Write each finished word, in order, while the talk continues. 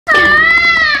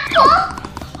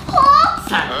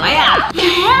手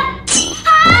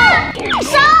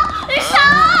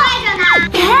在这呢，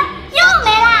又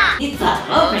没了。你怎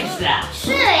么回事啊？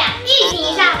是呀，一惊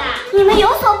一乍的。你们有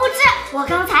所不知，我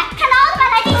刚才看到奥特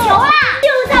曼来地球啦，就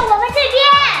在我们这边。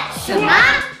什么？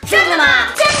真的吗？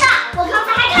真的，我刚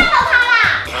才还看到他啦。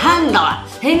看到了。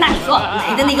哎，那你说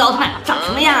来的那个奥特曼长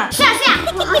什么样？是呀，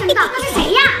我好想知道那是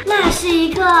谁呀？那是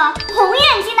一个红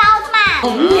眼睛的奥特曼。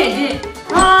红眼睛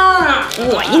啊！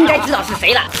我应该知道是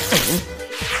谁了。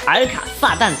尔卡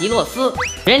撒旦迪洛斯、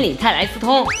人领泰莱斯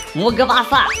通、摩格巴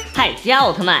萨、泰迦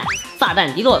奥特曼、撒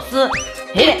旦迪洛斯，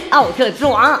奥特之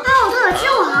王。奥特之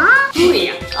王？对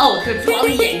呀，奥特之王的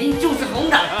眼睛就是红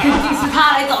的，肯定是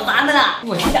他来找咱们了。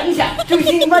我想想就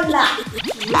兴奋了。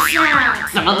不像？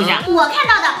怎么不像？我看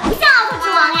到的不像奥特之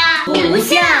王呀。不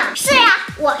像？是呀，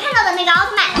我看到的那个奥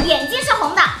特曼眼睛是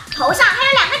红的，头上还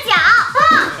有2个角。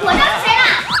我知道是谁了。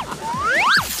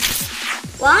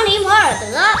王里摩尔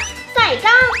德、赛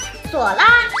刚、索拉、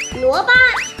罗巴、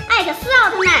艾克斯奥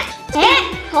特曼。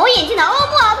红眼睛的欧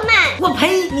布奥特曼。我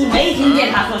呸！你没听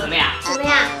见他说什么呀？什么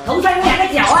呀？头上有2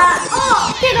个角啊！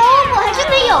这个欧布还真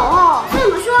没有哦。这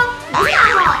么说不是他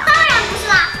哦？当然不是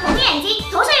啦，红眼睛，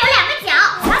头上有2个角，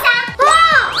想想。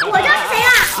我知道是谁了。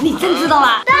你真知道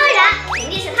啊？当然，肯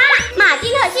定是他，马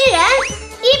丁特星人、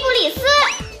伊布里斯、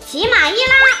骑马伊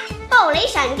拉、暴雷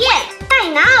闪电、戴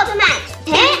拿奥特曼。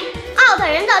奥特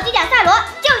人的机甲赛罗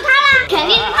就是他啦，肯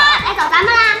定是他来找咱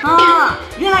们啦。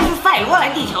原来是赛罗来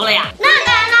地球了呀！那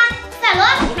当然啦，赛罗，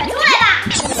你快出来吧。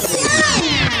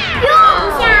又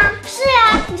不像。是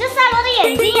呀，你这赛罗的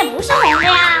眼睛也不是红的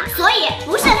呀，所以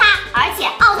不是他。而且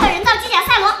奥特人造机甲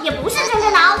赛罗也不是真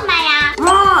正的奥特曼呀。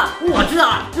我知道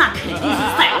了，那肯定是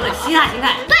赛罗的其他形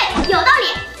态。对，有道理。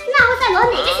那会赛罗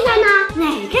哪个形态呢？哪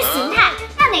个形态？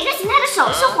那哪个形态的手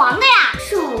是黄的呀？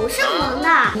手是黄的。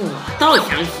我倒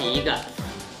想起一个，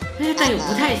但又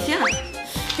不太像，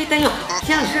但又好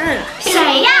像是。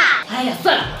谁呀？哎呀，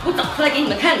算了，我找出来给你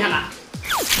们看看吧。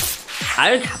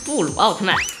尔卡布鲁奥特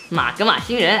曼、马格玛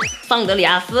星人、桑德里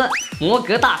亚斯、摩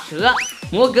格大蛇、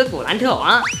摩格古兰特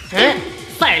王，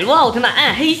赛罗奥特曼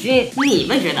暗黑星，你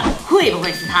们觉得会不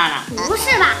会是他呢？不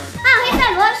是吧？暗黑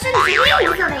赛罗身体是黑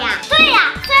红色的呀。对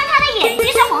呀，虽然他的眼睛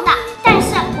是红的，但是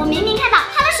我明明看到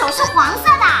他的手是黄色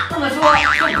的。这么说，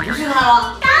这不是他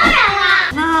了？当然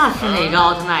啦。那是哪个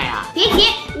奥特曼呀？别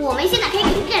提，我们现在可以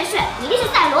肯定是一定是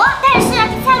赛罗，但是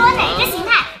赛罗哪个形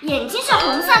态？眼睛是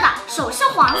红色的，手是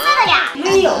黄色的呀。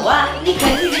没有啊，你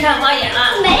肯定是看花眼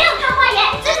了。没有